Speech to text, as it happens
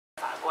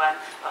官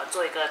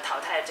做一个淘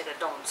汰的这个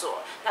动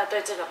作。那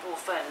对这个部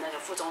分，那个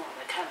副总统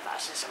的看法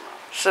是什么？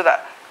是的，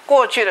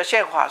过去的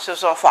宪法是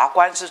说法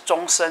官是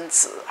终身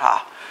职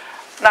哈，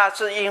那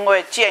是因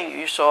为鉴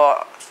于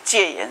说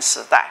戒严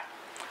时代、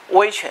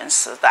威权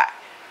时代，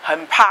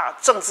很怕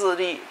政治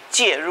力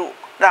介入，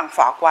让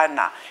法官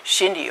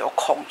心里有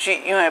恐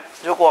惧，因为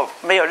如果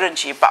没有任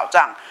期保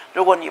障，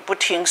如果你不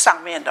听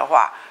上面的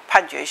话，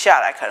判决下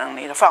来可能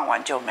你的饭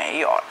碗就没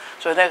有了，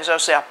所以那个时候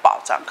是要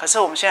保障。可是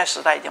我们现在时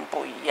代已经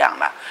不一样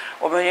了，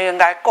我们应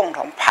该共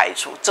同排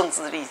除政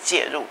治力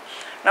介入。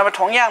那么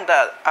同样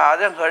的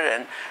任何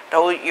人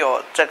都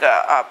有这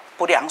个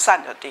不良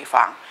善的地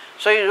方，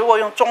所以如果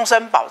用终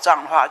身保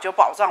障的话，就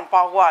保障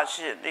包括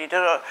是你这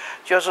个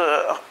就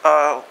是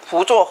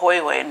胡作非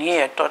为，你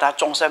也得到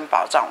终身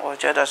保障，我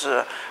觉得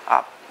是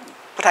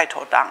不太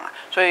妥当啊。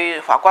所以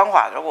法官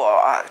法如果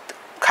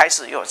开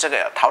始有这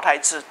个淘汰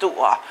制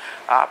度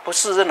不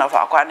适任的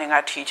法官应该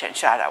提前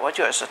下来，我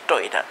觉得是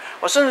对的。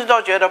我甚至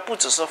都觉得不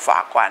只是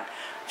法官，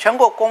全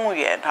国公务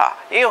员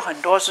也有很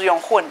多是用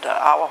混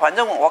的反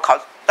正我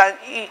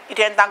一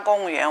天当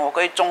公务员，我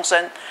可以终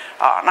身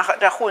那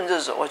在混日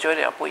子，我觉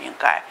得也不应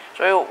该。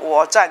所以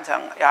我赞成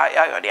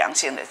要有良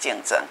性的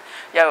竞争，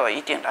要有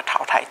一定的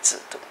淘汰制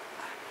度。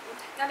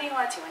那另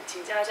外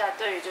请教一下，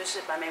对于就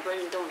是白玫瑰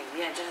运动里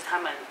面，就是他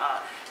们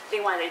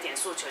另外的一点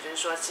诉求，就是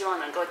说希望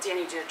能够建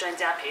立就是专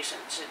家陪审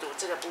制度，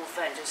这个部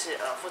分就是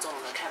副总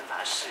统的看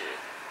法是？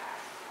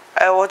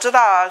我知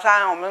道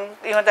像我们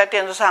因为在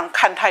电视上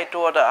看太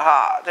多的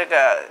这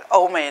个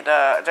欧美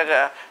的这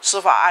个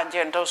司法案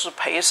件都是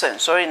陪审，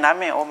所以难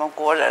免我们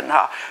国人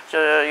就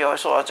是有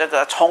所这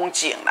个憧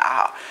憬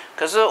啦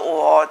可是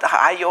我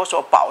还有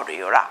所保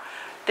留啦。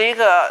第一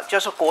个就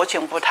是国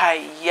情不太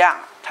一样，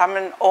他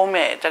们欧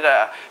美这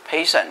个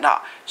陪审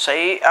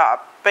谁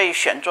被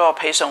选做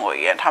陪审委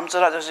员，他们知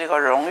道这是一个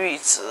荣誉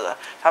职，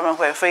他们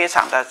会非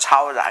常的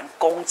超然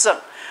公正。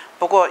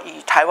不过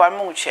以台湾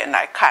目前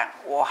来看，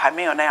我还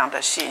没有那样的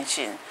信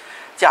心。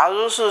假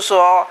如是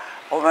说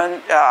我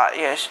们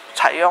也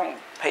采用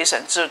陪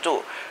审制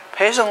度，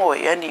陪审委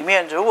员里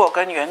面如果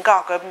跟原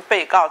告跟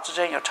被告之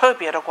间有特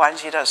别的关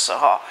系的时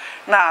候，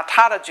那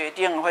他的决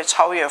定会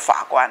超越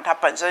法官，他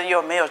本身又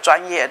没有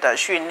专业的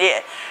训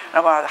练，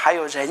那么还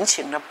有人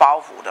情的包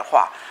袱的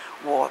话，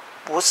我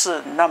不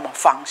是那么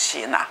放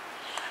心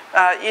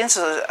因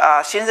此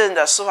新任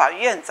的司法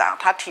院长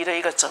他提了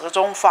一个折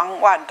中方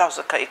案，倒是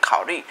可以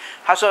考虑。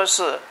他说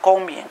是公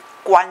民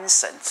观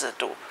审制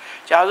度。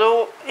假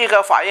如一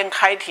个法院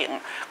开庭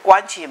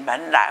关起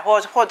门来，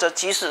或者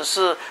即使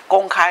是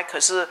公开，可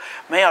是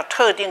没有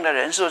特定的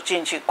人数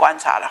进去观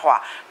察的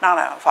话，那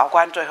法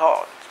官最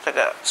后这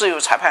个自由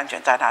裁判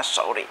权在他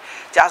手里。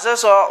假设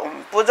说我们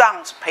不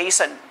让陪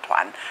审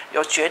团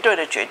有绝对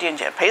的决定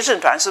权，陪审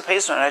团是陪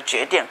审团的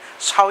决定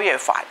超越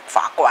法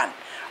官。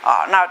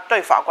那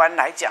对法官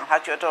来讲，他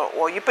觉得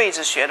我一辈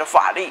子学的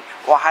法律，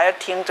我还要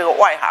听这个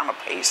外行的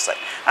陪审。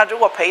那如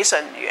果陪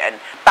审员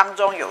当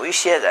中有一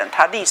些人，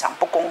他立场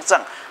不公正，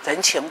人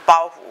情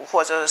包袱，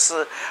或者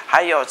是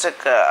还有这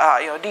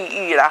个有利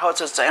益啦，或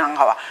者怎样，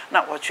好吧？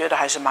那我觉得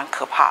还是蛮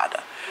可怕的。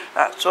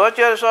所以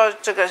就是说，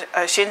这个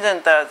新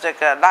任的这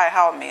个赖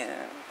浩敏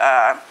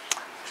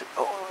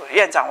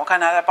院长，我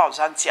看他在报纸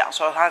上讲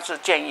说，他是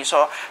建议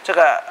说这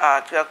个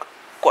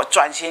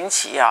转型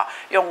期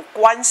用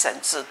观审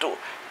制度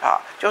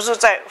就是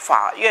在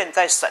法院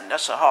在审的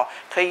时候，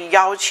可以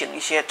邀请一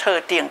些特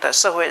定的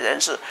社会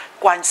人士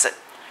观审，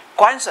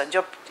观审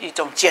就一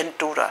种监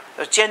督了，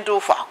有监督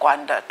法官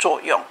的作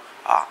用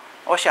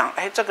我想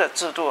这个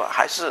制度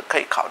还是可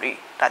以考虑，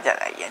大家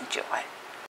来研究